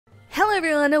Hello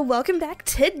everyone and welcome back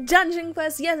to Dungeon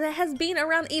Quest. Yes, it has been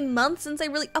around a month since I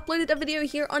really uploaded a video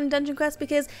here on Dungeon Quest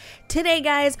because today,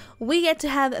 guys, we get to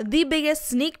have the biggest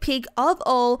sneak peek of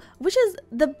all, which is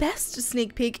the best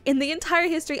sneak peek in the entire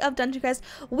history of Dungeon Quest.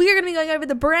 We are going to be going over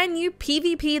the brand new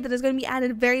PvP that is going to be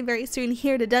added very soon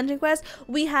here to Dungeon Quest.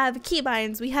 We have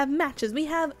keybinds, we have matches, we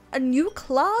have a new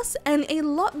class, and a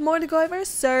lot more to go over,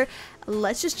 so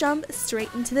let's just jump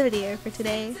straight into the video for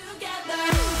today.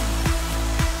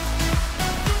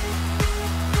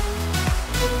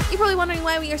 You're probably wondering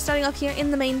why we are starting off here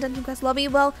in the main Dungeon Quest lobby.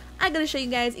 Well, I'm going to show you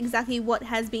guys exactly what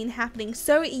has been happening.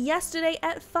 So yesterday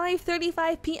at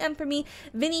 5:35 p.m. for me,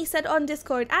 Vinny said on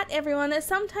Discord, at everyone,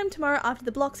 sometime tomorrow after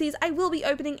the Bloxies, I will be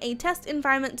opening a test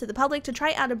environment to the public to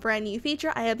try out a brand new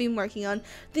feature I have been working on.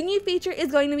 The new feature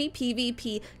is going to be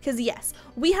PvP, because yes,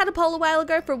 we had a poll a while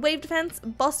ago for wave defense,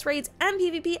 boss raids, and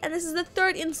PvP, and this is the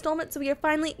third installment, so we are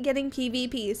finally getting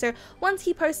PvP. So once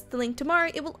he posts the link tomorrow,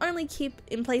 it will only keep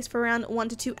in place for around 1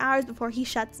 to 2 hours before he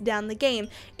shuts down the game.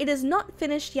 It is not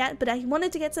finished yet, but I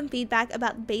wanted to get some feedback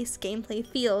about base gameplay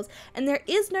feels, and there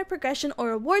is no progression or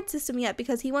reward system yet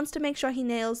because he wants to make sure he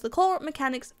nails the core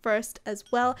mechanics first as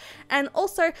well. And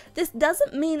also, this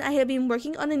doesn't mean I have been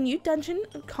working on a new dungeon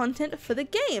content for the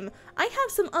game. I have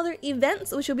some other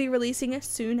events which will be releasing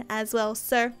soon as well,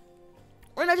 so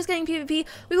we're not just getting PvP,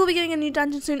 we will be getting a new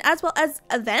dungeon soon, as well as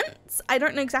events. I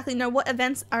don't exactly know what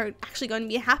events are actually going to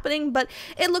be happening, but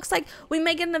it looks like we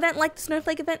may get an event like the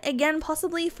Snowflake event again,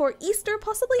 possibly for Easter,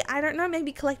 possibly. I don't know,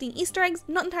 maybe collecting Easter eggs.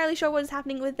 Not entirely sure what is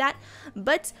happening with that,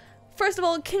 but first of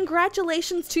all,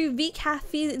 congratulations to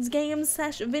VCaffe's Games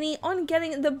 / Vinny on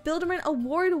getting the Builderman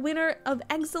Award winner of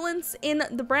excellence in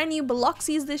the brand new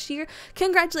Bloxies this year.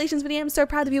 Congratulations, Vinny. I'm so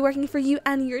proud to be working for you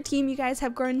and your team. You guys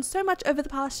have grown so much over the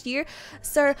past year.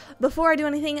 So before I do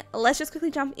anything, let's just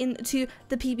quickly jump into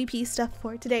the PvP stuff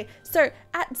for today. So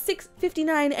at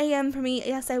 6:59 a.m. for me,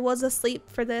 yes, I was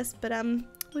asleep for this, but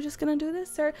we're just gonna do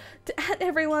this. So at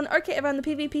everyone, okay everyone, the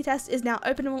PvP test is now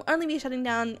open and will only be shutting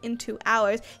down in 2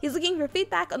 hours. He's looking for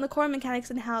feedback on the core mechanics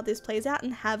and how this plays out,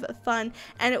 and have fun.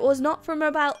 And it was not for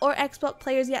mobile or Xbox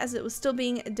players yet, as it was still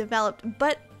being developed,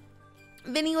 but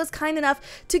Vinny was kind enough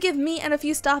to give me and a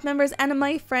few staff members and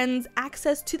my friends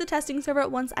access to the testing server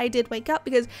once I did wake up,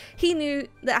 because he knew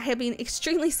that I had been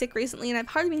extremely sick recently and I've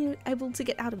hardly been able to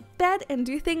get out of bed and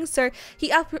do things, so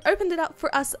he opened it up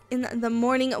for us in the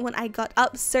morning when I got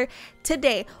up. So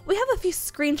today we have a few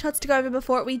screenshots to go over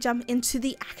before we jump into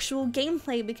the actual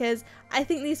gameplay, because I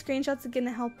think these screenshots are going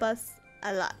to help us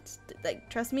a lot. Like,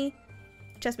 trust me,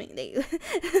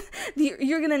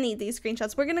 you're gonna need these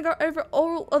screenshots. We're gonna go over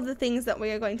all of the things that we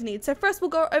are going to need. So first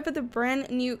we'll go over the brand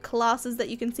new classes that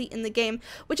you can see in the game,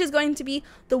 which is going to be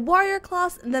the warrior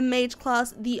class, the mage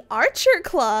class, the archer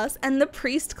class, and the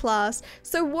priest class.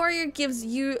 So warrior gives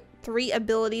you 3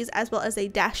 abilities as well as a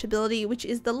dash ability, which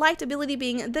is the light ability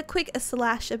being the quick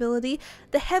slash ability,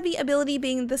 the heavy ability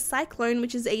being the cyclone,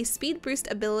 which is a speed boost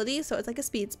ability, so it's like a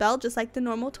speed spell just like the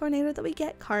normal tornado that we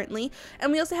get currently.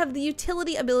 And we also have the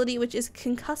utility ability, which is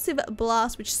concussive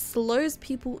blast, which slows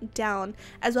people down,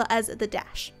 as well as the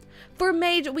dash. For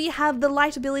mage, we have the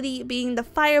light ability being the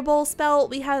fireball spell,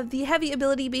 we have the heavy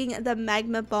ability being the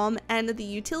magma bomb, and the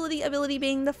utility ability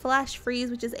being the flash freeze,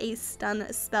 which is a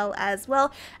stun spell as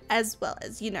well as,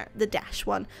 you know, the dash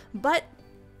one. But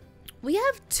we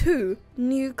have 2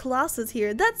 new classes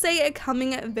here that say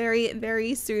coming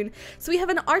very soon. So we have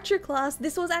an archer class.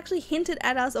 This was actually hinted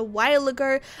at us a while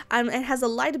ago. It has a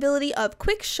light ability of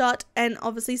quick shot, and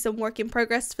obviously some work in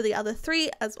progress for the other 3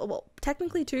 as well,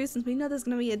 technically 2, since we know there's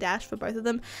going to be a dash for both of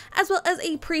them, as well as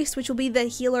a priest, which will be the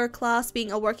healer class,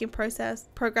 being a work in progress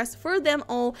for them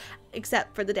all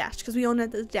except for the dash, because we all know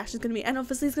that the dash is going to be, and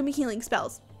obviously it's going to be healing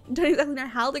spells. Don't exactly know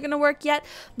how they're going to work yet,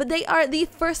 but they are the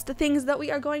first things that we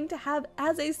are going to have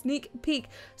as a sneak peek.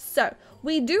 So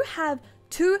we do have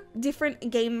 2 different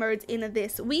game modes in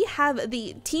this. We have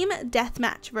the team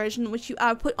deathmatch version, which you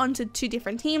are put onto 2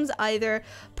 different teams, either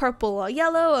purple or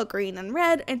yellow or green and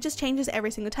red. It just changes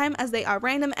every single time as they are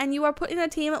random, and you are put in a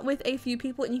team with a few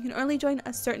people, and you can only join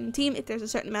a certain team if there's a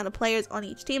certain amount of players on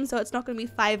each team, so it's not going to be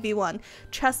 5v1.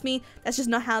 Trust me, that's just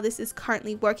not how this is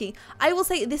currently working. I will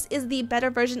say this is the better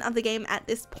version of the game at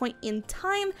this point in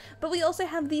time, but we also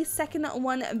have the second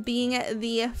one being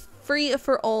the free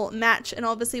for all match, and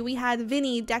obviously we had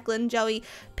Vinny, Declan, Joey,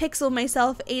 Pixel,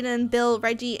 myself, Aiden, Bill,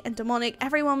 Reggie, and Demonic.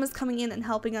 Everyone was coming in and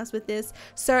helping us with this,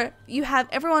 so you have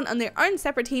everyone on their own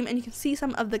separate team, and you can see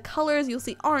some of the colors. You'll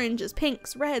see oranges,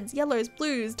 pinks, reds, yellows,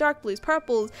 blues, dark blues,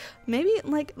 purples. Maybe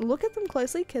like look at them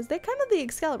closely, because they're kind of the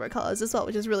Excalibur colors as well,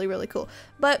 which is really cool.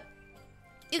 But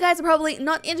You guys are probably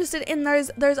not interested in those.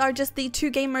 Those are just the 2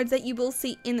 game modes that you will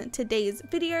see in today's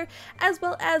video, as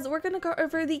well as we're going to go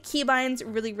over the keybinds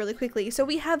really quickly. So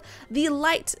we have the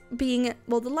light being,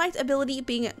 well, the light ability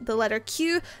being the letter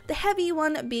Q, the heavy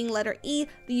one being letter E,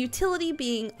 the utility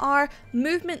being R,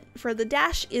 movement for the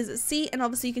dash is C, and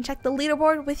obviously you can check the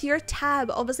leaderboard with your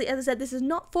tab. Obviously, as I said, this is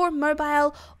not for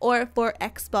mobile or for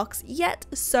Xbox yet,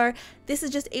 so this is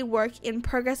just a work in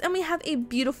progress, and we have a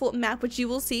beautiful map which you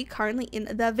will see currently in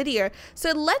the video.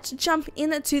 So let's jump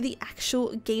into the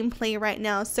actual gameplay right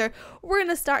now. So we're going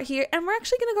to start here, and we're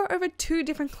actually going to go over 2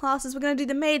 different classes. We're going to do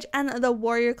the mage and the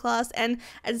warrior class, and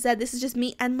as I said, this is just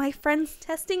me and my friends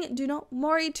testing. Do not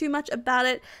worry too much about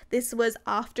it. This was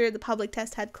after the public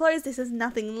test had closed. This is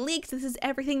nothing leaked. This is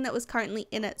everything that was currently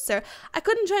in it. So I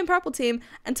couldn't join purple team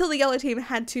until the yellow team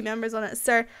had 2 members on it.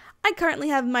 So I currently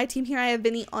have my team here. I have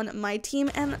Vinny on my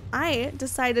team, and I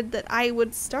decided that I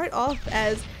would start off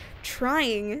as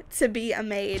trying to be a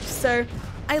mage. So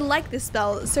I like this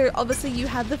spell. So obviously you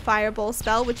have the fireball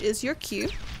spell, which is your Q.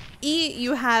 E,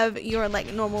 you have your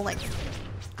like normal, like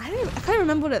I can't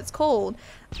remember what it's called,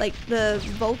 like the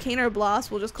volcano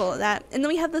blast, we'll just call it that. And then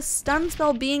we have the stun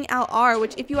spell being our R,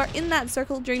 which if you are in that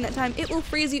circle during that time, it will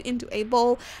freeze you into a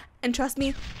ball. And trust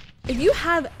me, if you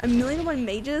have 1,000,001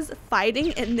 mages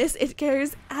fighting in this, it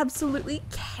goes absolutely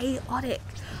chaotic.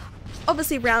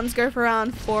 Obviously rounds go for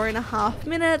around 4.5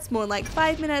 minutes, more like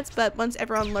 5 minutes, but once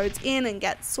everyone loads in and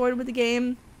gets sorted with the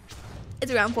game,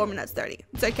 it's around 4 minutes 30.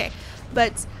 It's okay.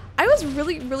 But I was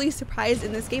really surprised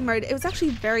in this game mode. It was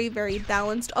actually very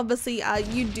balanced. Obviously,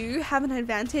 you do have an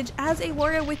advantage as a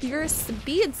warrior with your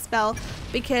speed spell,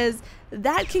 because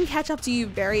that can catch up to you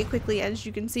very quickly. As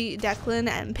you can see, Declan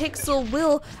and Pixel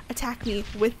will attack me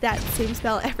with that same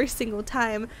spell every single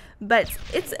time, but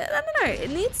it's, I don't know, it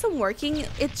needs some working.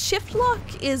 It's shift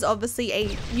lock is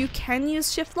obviously you can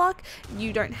use shift lock,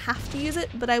 you don't have to use it,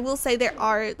 but I will say there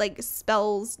are like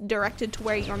spells directed to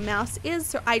where your mouse is,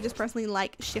 so I just personally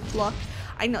like shift lock.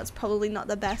 I know it's probably not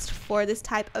the best for this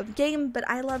type of game, but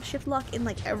I love shift lock in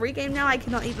like every game now. I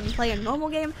cannot even play a normal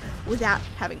game without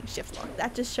having shift lock.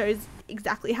 That just shows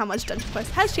exactly how much Dungeon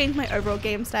Quest has changed my overall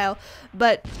game style.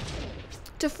 But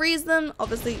to freeze them,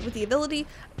 obviously with the ability,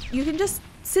 you can just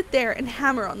sit there and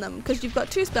hammer on them because you've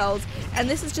got 2 spells, and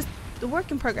this is just the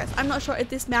work in progress. I'm not sure if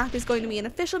this map is going to be an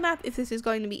official map, if this is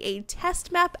going to be a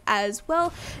test map as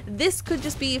well. This could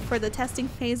just be for the testing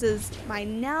phases. By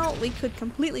now we could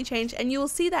completely change, and you will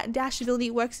see that dash ability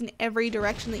works in every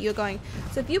direction that you're going.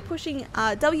 So if you're pushing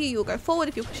W, you'll go forward.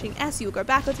 If you're pushing S, you'll go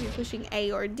backwards. If you're pushing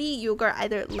A or D, you'll go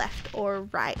either left or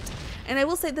right. And I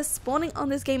will say the spawning on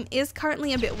this game is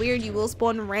currently a bit weird. You will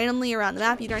spawn randomly around the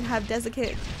map. You don't have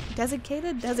designated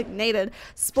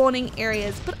spawning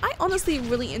areas, but I honestly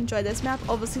really enjoy this map.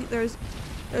 Obviously those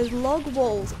log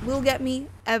walls will get me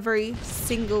every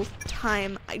single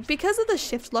time because of the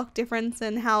shift lock difference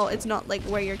and how it's not like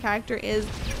where your character is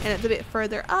and it's a bit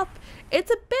further up.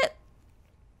 It's a bit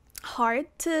hard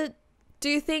to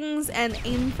do things and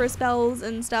aim for spells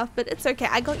and stuff, but it's okay.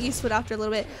 I got used to it after a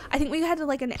little bit. I think we had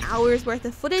like an hour's worth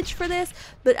of footage for this,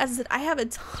 but as I said, I have a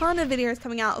ton of videos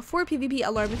coming out for PvP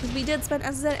alone because we did spend,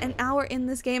 as I said, an hour in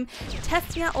this game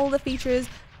testing out all the features,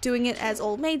 doing it as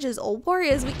all mages, all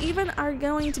warriors. We even are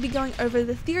going to be going over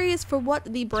the theories for what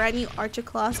the brand new archer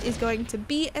class is going to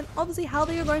be, and obviously how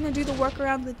they are going to do the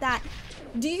workaround with that.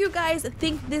 Do you guys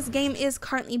think this game is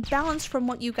currently balanced from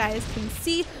what you guys can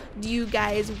see? Do you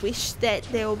guys wish that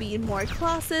there will be more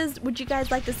classes? Would you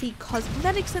guys like to see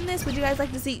cosmetics in this? Would you guys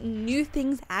like to see new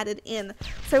things added in?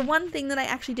 So one thing that I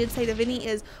actually did say to Vinny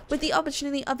is, with the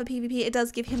opportunity of a PvP, it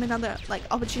does give him another like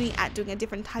opportunity at doing a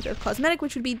different type of cosmetic,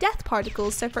 which would be death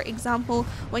particles. So for example,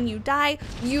 when you die,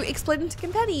 you explode into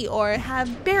confetti or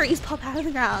have berries pop out of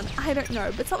the ground. I don't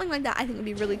know, but something like that I think would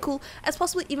be really cool, as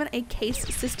possibly even a case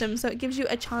system, so it gives you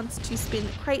a chance to spin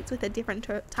crates with a different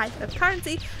type of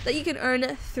currency that you can earn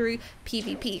through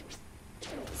PvP.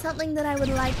 Something that I would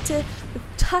like to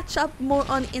touch up more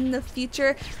on in the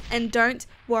future, and don't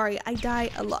worry, I die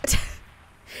a lot.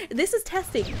 This is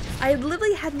testing. I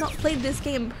literally had not played this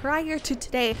game prior to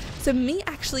today, so me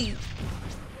actually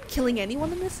killing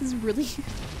anyone in this is really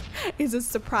is a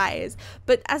surprise.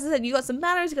 But as I said, you got some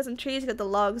banners, you got some trees, you got the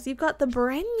logs, you've got the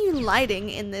brand new lighting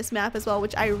in this map as well,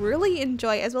 which I really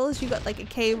enjoy, as well as you got like a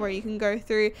cave where you can go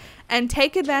through and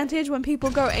take advantage when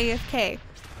people go AFK.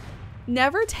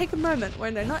 Never take a moment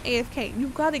when they're not AFK.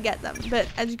 You've got to get them. But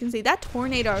as you can see, that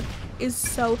tornado is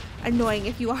so annoying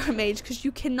if you are a mage, because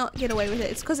you cannot get away with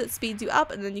it. It's because it speeds you up,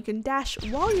 and then you can dash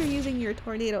while you're using your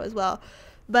tornado as well.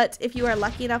 But if you are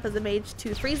lucky enough as a mage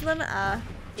to freeze them,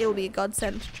 it will be a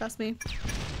godsend, trust me.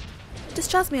 Just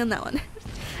trust me on that one.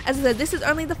 As I said, this is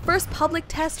only the first public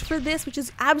test for this, which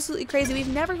is absolutely crazy. We've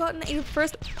never gotten a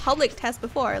first public test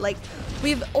before. Like,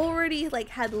 we've already like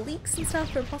had leaks and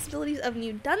stuff for possibilities of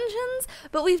new dungeons,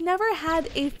 but we've never had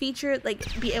a feature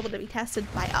like be able to be tested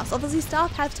by us. Obviously,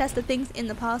 staff have tested things in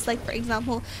the past, like for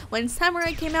example, when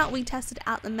Samurai came out, we tested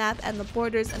out the map and the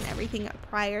borders and everything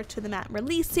prior to the map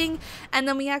releasing, and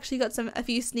then we actually got a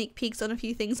few sneak peeks on a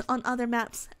few things on other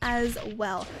maps as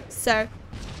well. So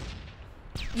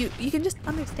you can just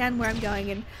understand where I'm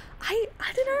going, and I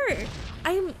don't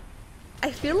know,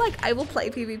 I feel like I will play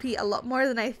PvP a lot more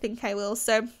than I think I will.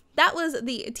 So that was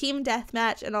the team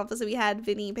deathmatch, and obviously we had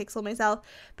Vinny, Pixel, myself,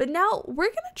 but now we're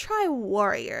gonna try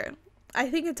Warrior. I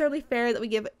think it's only fair that we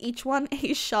give each one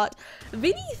a shot.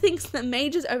 Vinny thinks that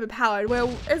Mage is overpowered,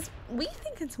 whereas we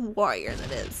think it's Warrior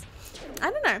that is. I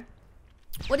don't know.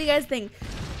 What do you guys think?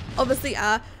 Obviously,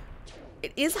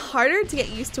 it is harder to get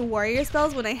used to Warrior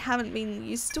spells when I haven't been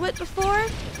used to it before.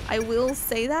 I will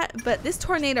say that, but this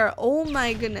Tornado, oh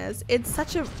my goodness, it's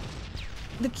such a...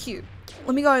 The Q.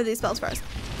 Let me go over these spells first.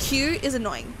 Q is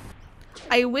annoying.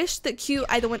 I wish that Q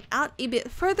either went out a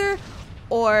bit further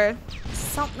or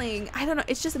something. I don't know,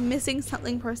 it's just missing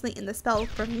something personally in the spell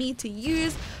for me to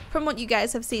use. From what you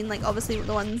guys have seen, like obviously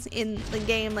the ones in the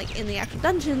game, like in the actual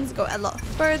dungeons, go a lot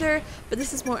further, but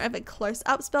this is more of a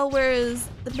close-up spell, whereas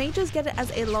the mages get it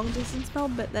as a long-distance spell,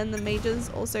 but then the mages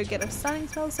also get a stunning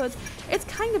spell, so it's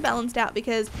kind of balanced out,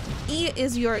 because E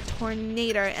is your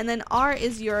Tornado, and then R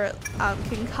is your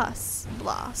Concuss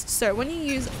Blast. So when you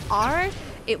use R,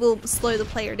 it will slow the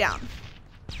player down.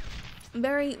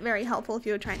 Very, very helpful if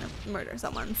you're trying to murder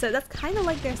someone. So that's kind of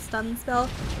like their stun spell,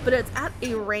 but it's at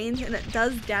a range and it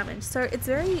does damage. So it's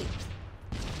very...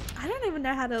 I don't even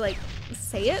know how to like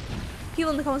say it.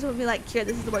 People in the comments will be like, Kira,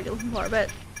 this is the word you're looking for,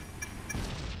 but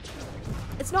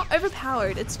it's not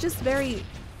overpowered. It's just very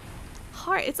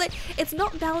hard. It's like, it's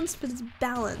not balanced, but it's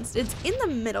balanced. It's in the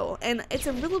middle, and it's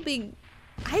a really big...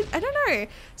 I don't know.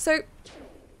 So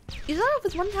you start off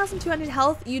with 1,200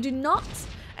 health. You do not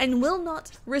and will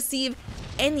not receive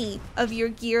any of your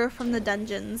gear from the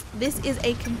dungeons. This is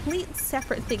a complete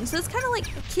separate thing. So it's kind of like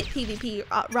kit PvP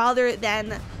rather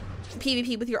than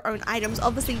PvP with your own items.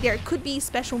 Obviously there could be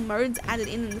special modes added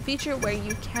in the future where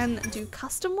you can do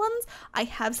custom ones. I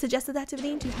have suggested that to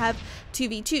Vinny to have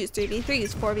 2v2s,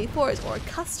 3v3s, 4v4s, or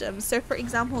custom. So for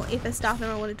example, if a staff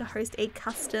member wanted to host a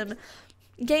custom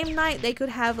game night, they could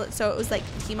have, so it was like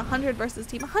team 100 versus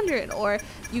team 100, or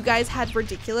you guys had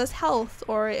ridiculous health,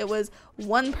 or it was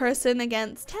one person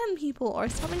against 10 people, or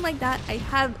something like that. I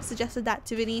have suggested that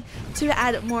to Vinny to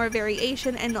add more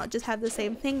variation and not just have the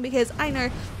same thing, because I know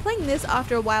playing this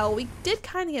after a while we did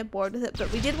kind of get bored with it,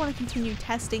 but we did want to continue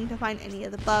testing to find any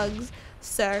of the bugs.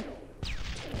 So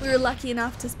we were lucky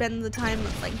enough to spend the time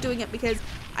like doing it, because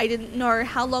I didn't know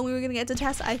how long we were going to get to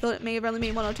test. I thought it may have only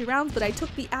been 1 or 2 rounds, but I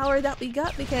took the hour that we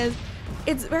got, because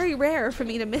it's very rare for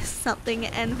me to miss something,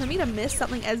 and for me to miss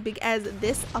something as big as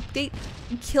this update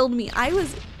killed me.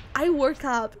 I woke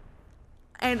up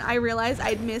and I realized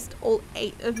I'd missed all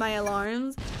 8 of my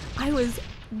alarms. I was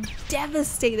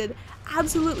devastated,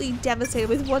 absolutely devastated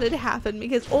with what had happened,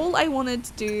 because all I wanted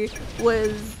to do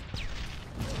was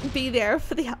be there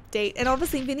for the update. And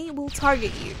obviously Vinny will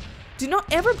target you. Do not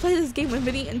ever play this game with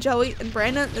Vinny and Joey and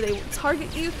Brandon. They will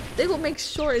target you. They will make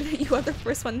sure that you are the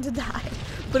first one to die.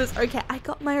 But it's okay. I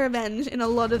got my revenge in a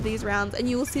lot of these rounds, and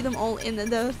you will see them all in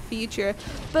the future.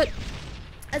 But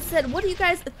as I said, what do you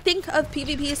guys think of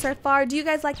PvP so far? Do you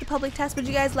guys like the public test? Would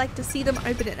you guys like to see them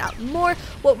open it out more?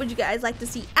 What would you guys like to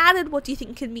see added? What do you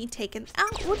think can be taken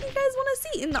out? What do you guys want to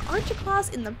see in the archer class,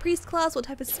 in the priest class? What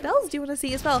type of spells do you want to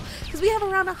see as well? Because we have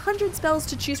around 100 spells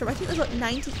to choose from. I think there's about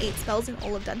 98 spells in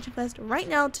all of Dungeon Quest right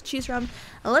now to choose from.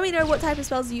 And let me know what type of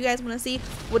spells you guys want to see.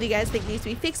 What do you guys think needs to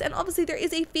be fixed? And obviously there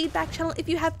is a feedback channel. If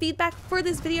you have feedback for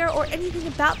this video or anything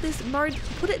about this mode,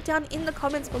 put it down in the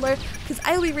comments below, because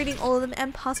I will be reading all of them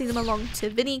and passing them along to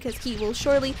Vinny, because he will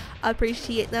surely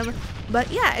appreciate them.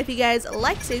 But yeah, if you guys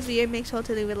liked today's video, make sure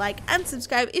to leave a like and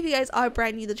subscribe if you guys are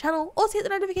brand new to the channel. Also hit the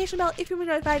notification bell if you're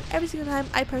notified every single time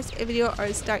I post a video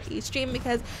or start a stream,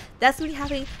 because that's going to be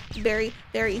happening very,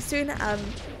 very soon.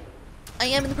 I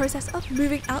am in the process of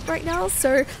moving out right now,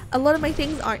 so a lot of my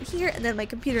things aren't here, and then my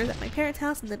computer is at my parents'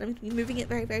 house, and then I'm going to be moving it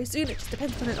very, very soon. It just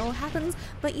depends when it all happens.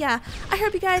 But yeah, I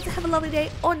hope you guys have a lovely day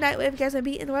or night, wherever you guys may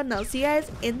be in the world, and I'll see you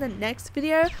guys in the next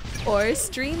video or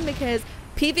stream, because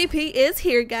PvP is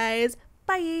here, guys.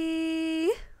 Bye!